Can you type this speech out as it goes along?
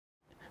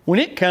When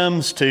it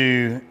comes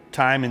to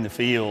time in the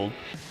field,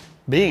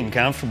 being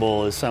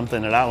comfortable is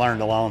something that I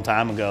learned a long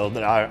time ago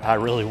that I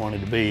really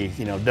wanted to be.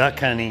 You know, duck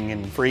hunting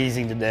and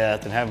freezing to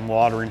death and having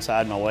water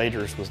inside my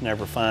waders was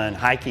never fun.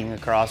 Hiking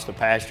across the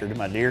pasture to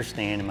my deer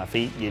stand and my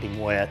feet getting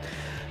wet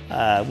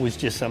was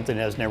just something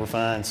that was never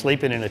fun.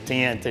 Sleeping in a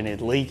tent and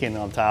it leaking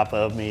on top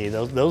of me,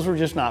 those were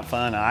just not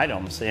fun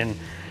items and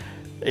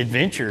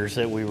adventures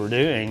that we were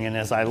doing. And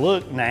as I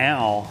look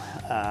now,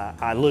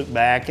 I look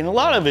back, and a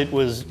lot of it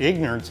was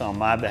ignorance on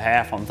my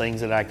behalf on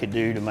things that I could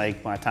do to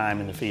make my time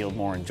in the field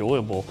more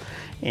enjoyable.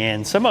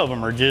 And some of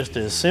them are just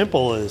as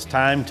simple as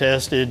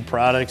time-tested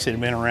products that have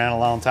been around a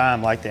long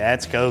time, like the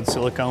ATSKO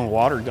Silicone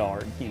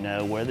Water-Guard. You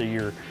know, whether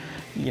you're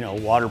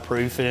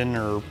waterproofing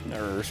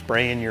or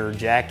spraying your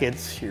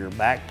jackets, your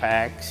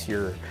backpacks,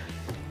 your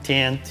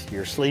tent,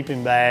 your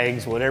sleeping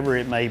bags, whatever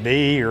it may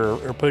be, or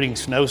putting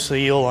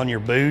Sno-Seal on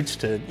your boots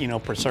to,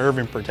 preserve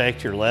and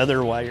protect your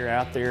leather while you're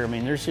out there. I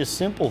mean, there's just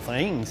simple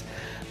things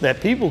that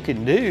people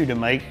can do to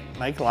make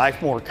life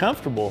more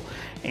comfortable.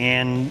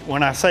 And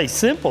when I say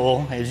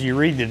simple, as you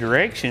read the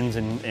directions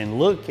and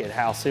look at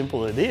how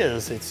simple it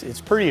is,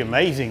 it's pretty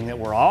amazing that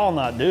we're all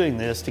not doing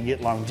this to get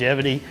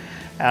longevity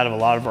out of a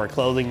lot of our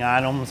clothing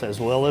items,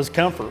 as well as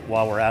comfort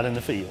while we're out in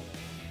the field.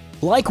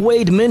 Like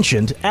Wade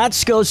mentioned,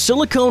 ATSKO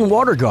Silicone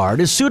Water-Guard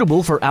is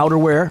suitable for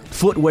outerwear,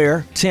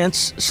 footwear,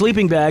 tents,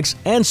 sleeping bags,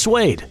 and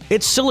suede.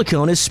 Its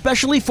silicone is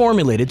specially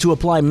formulated to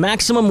apply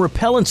maximum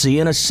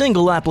repellency in a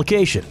single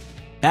application.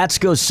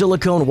 ATSKO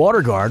Silicone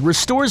Water-Guard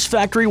restores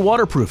factory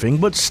waterproofing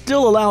but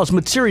still allows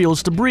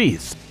materials to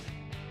breathe.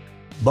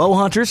 Bow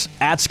hunters,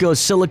 ATSKO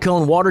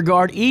Silicone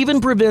Water-Guard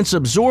even prevents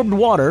absorbed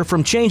water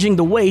from changing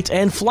the weight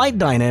and flight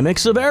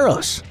dynamics of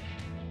arrows.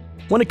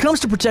 When it comes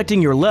to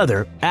protecting your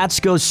leather,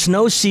 ATSKO's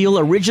Sno-Seal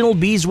Original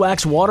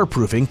Beeswax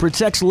Waterproofing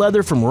protects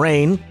leather from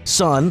rain,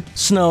 sun,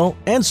 snow,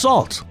 and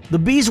salt. The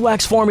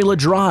Beeswax formula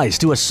dries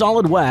to a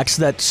solid wax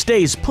that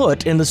stays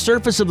put in the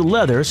surface of the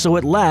leather so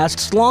it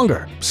lasts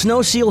longer.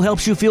 Sno-Seal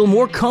helps you feel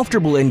more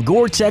comfortable in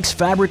Gore-Tex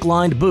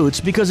fabric-lined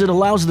boots because it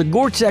allows the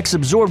Gore-Tex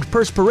absorbed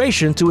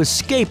perspiration to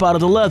escape out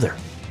of the leather.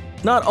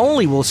 Not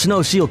only will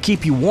Sno-Seal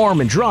keep you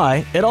warm and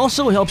dry, it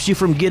also helps you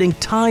from getting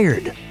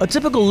tired. A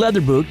typical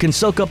leather boot can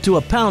soak up to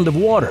a pound of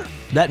water.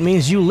 That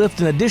means you lift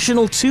an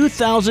additional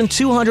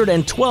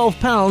 2,212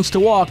 pounds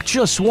to walk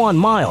just 1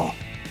 mile.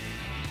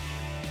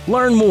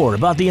 Learn more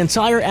about the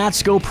entire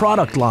ATSKO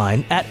product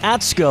line at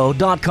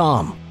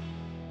atsko.com.